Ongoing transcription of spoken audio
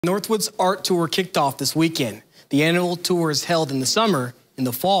Northwoods Art Tour kicked off this weekend. The annual tour is held in the summer and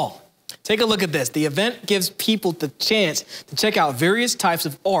the fall. Take a look at this. The event gives people the chance to check out various types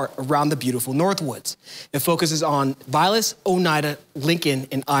of art around the beautiful Northwoods. It focuses on Vilas, Oneida, Lincoln,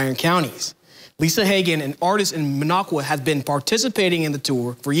 and Iron counties. Lisa Hagan, an artist in Minocqua, has been participating in the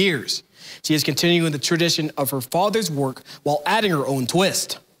tour for years. She is continuing the tradition of her father's work while adding her own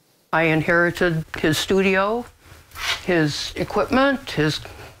twist. I inherited his studio, his equipment, his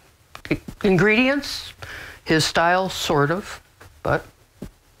ingredients, his style, sort of, but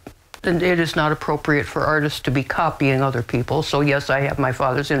it is not appropriate for artists to be copying other people. So yes, I have my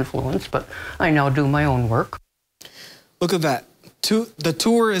father's influence, but I now do my own work. Look at that. The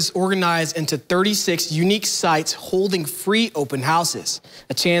tour is organized into 36 unique sites holding free open houses,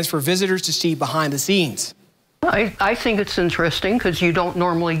 a chance for visitors to see behind the scenes. I think it's interesting because you don't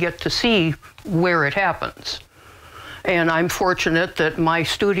normally get to see where it happens. And I'm fortunate that my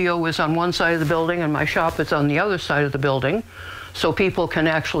studio is on one side of the building and my shop is on the other side of the building, so people can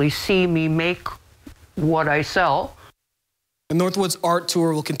actually see me make what I sell. The Northwoods Art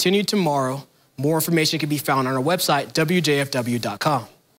Tour will continue tomorrow. More information can be found on our website, wjfw.com.